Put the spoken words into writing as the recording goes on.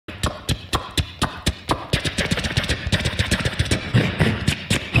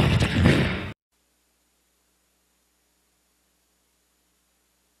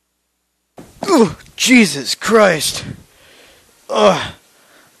Jesus Christ. Ugh.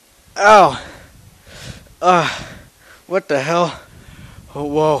 Ow. What the hell? Oh,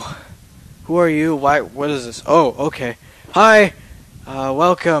 whoa. Who are you? Why? What is this? Oh, okay. Hi.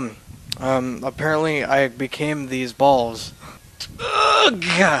 Welcome. Apparently I became these balls. Ugh.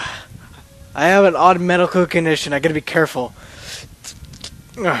 I have an odd medical condition. I gotta be careful.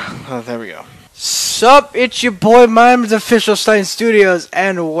 Oh, there we go. Sup, it's your boy Mimes Official Stein Studios,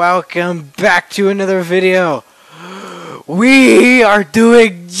 and welcome back to another video. We are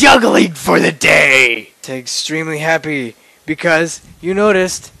doing juggling for the day. I'm extremely happy because you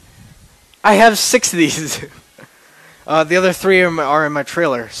noticed I have 6 of these. The other 3 are in my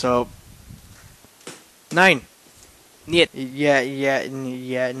trailer, so 9. Yeah.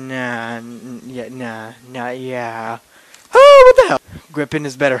 Oh, what the hell? Gripping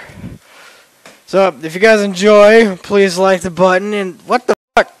is better. So, if you guys enjoy, please like the button. And what the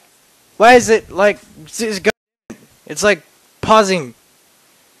fuck? Why is it like it's like pausing?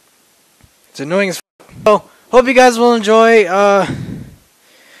 It's annoying as fuck. So, hope you guys will enjoy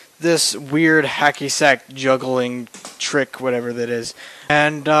this weird hacky sack juggling trick, whatever that is.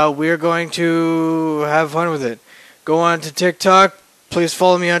 And we're going to have fun with it. Go on to TikTok. Please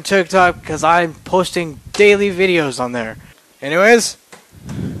follow me on TikTok because I'm posting daily videos on there. Anyways,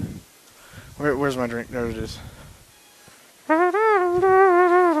 where's my drink? There it is.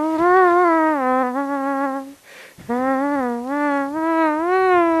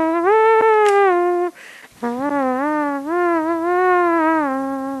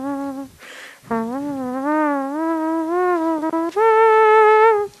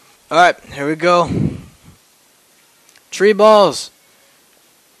 Alright, here we go. Tree balls.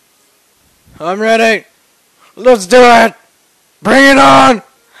 I'm ready. Let's do it. Bring it on.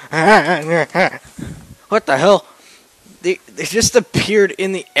 What the hell? They just appeared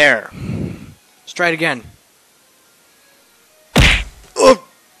in the air. Let's try it again.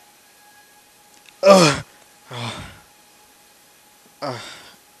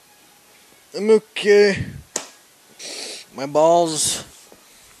 I'm okay. My balls.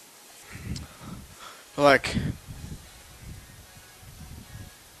 Like.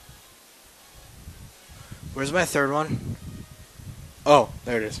 Where's my third one? Oh,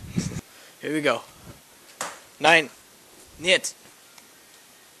 there it is. Here we go. 9. Knit.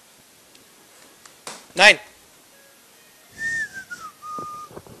 9.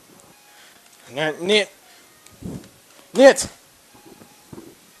 9. Knit. Knit.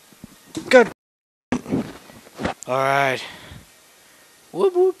 Good. Alright.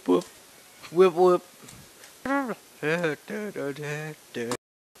 Whoop whoop whoop. Whoop whoop. I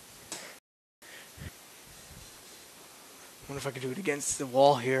wonder if I could do it against the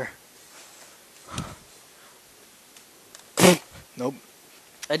wall here. Nope.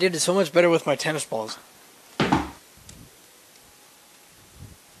 I did it so much better with my tennis balls.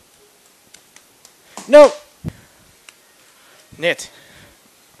 No! Knit.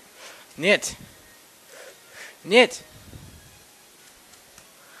 Knit. Knit.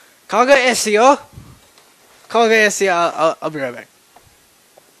 Kaga SEO. Kaga SEO. I'll be right back.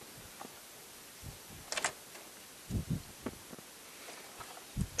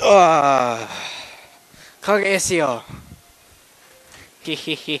 Kaga SEO.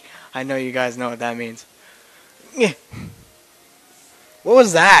 I know you guys know what that means. What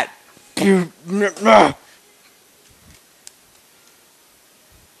was that?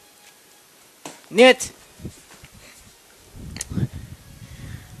 Knit.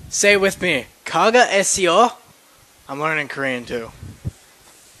 Say it with me. Kaga SEO. I'm learning Korean too.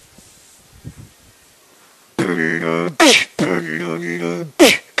 You're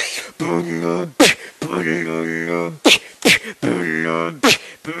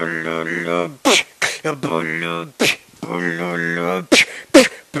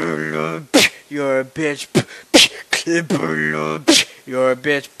a bitch. You're a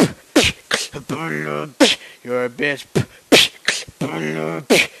bitch. You're a bitch.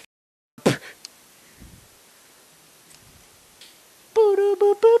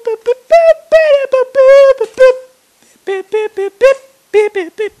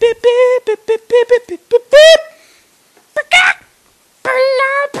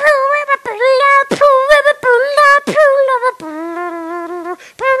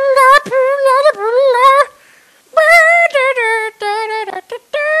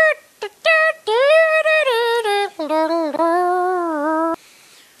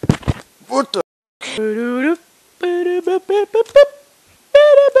 What the?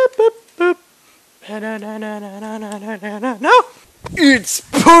 No! It's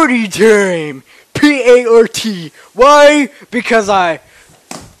party time! P-A-R-T. Why? Because I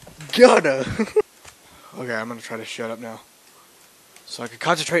gotta. Okay, I'm gonna try to shut up now, so I can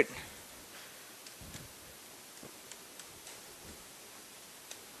concentrate.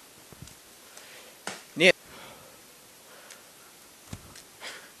 Yeah.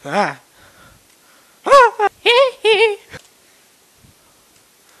 Ah.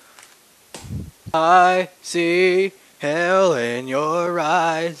 I see hell in your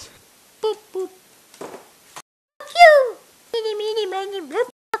eyes. Boop, boop. You. Eeny, meeny, miny, moe.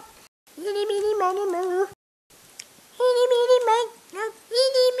 Eeny, meeny, miny, moe. Eeny, meeny, miny, moe.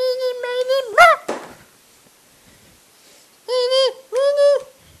 Eeny, meeny, miny, moe. Eeny, meeny,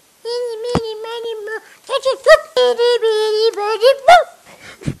 eeny, meeny, miny, moe. Touch it, whoop. Eeny, meeny, miny, moe.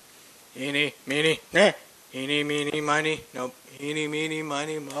 Eeny, meeny, nah. Eeny, meeny, miny. Nope. Eeny, meeny,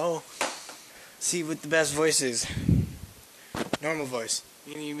 miny, mo. See what the best voice is. Normal voice.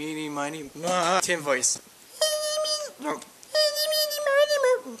 Eeny, meeny, miny, mo. Tim voice. Eeny, meeny, nope. Eeny, meeny, miny,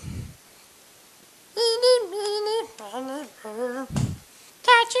 moe. Eeny, meeny, miny, moe.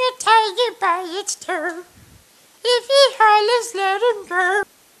 Catch a tiger by its toe. If he hollers, let him go.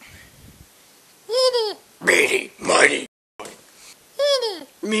 Eeny, Meeny, miny, eeny.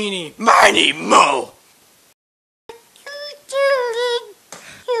 meeny, miny, mo.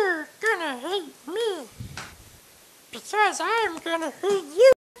 You're gonna hate me. Because I'm gonna hate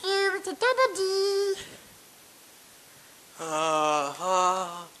you. You with a double D.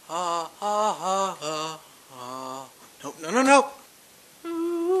 Nope, no, no, no.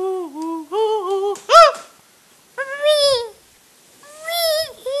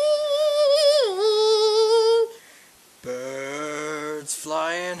 Birds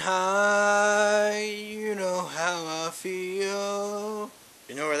flying high, you know how I feel.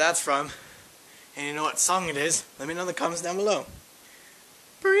 You know where that's from, and you know what song it is. Let me know in the comments down below.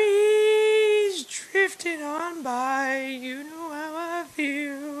 Breeze drifting on by, you know how I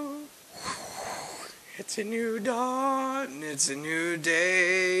feel. It's a new dawn, it's a new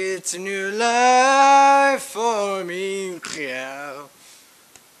day, it's a new life for me. Yeah.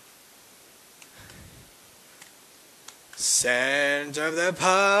 Scent of the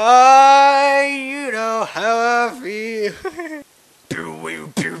pie, you know how I feel.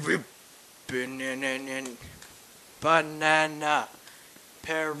 Banana,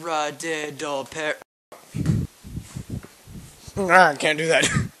 paradiddle, I can't do that.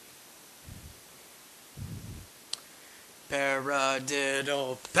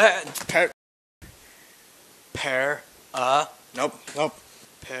 Paradiddle, nope, nope.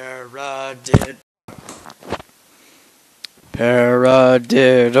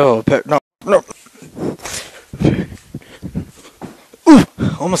 Paradiddle, no, no. Ooh,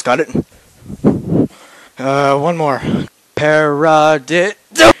 almost got it. One more.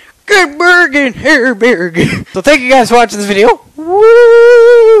 Paradiddle, good burger, hair burger. So thank you guys for watching this video.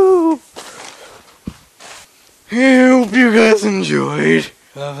 Woo! I hope you guys enjoyed.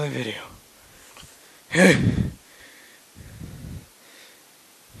 Lovely video.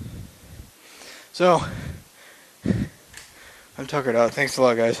 So, I'm tuckered out. Thanks a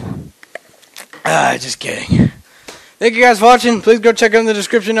lot, guys. Just kidding. Thank you guys for watching. Please go check out in the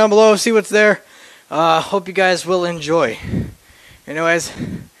description down below. See what's there. Hope you guys will enjoy. Anyways,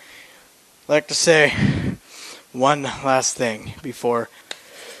 I'd like to say one last thing before.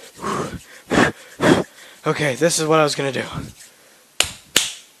 Okay, this is what I was gonna do.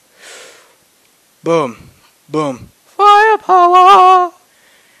 Boom, boom, firepower,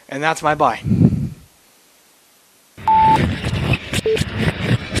 and that's my bye.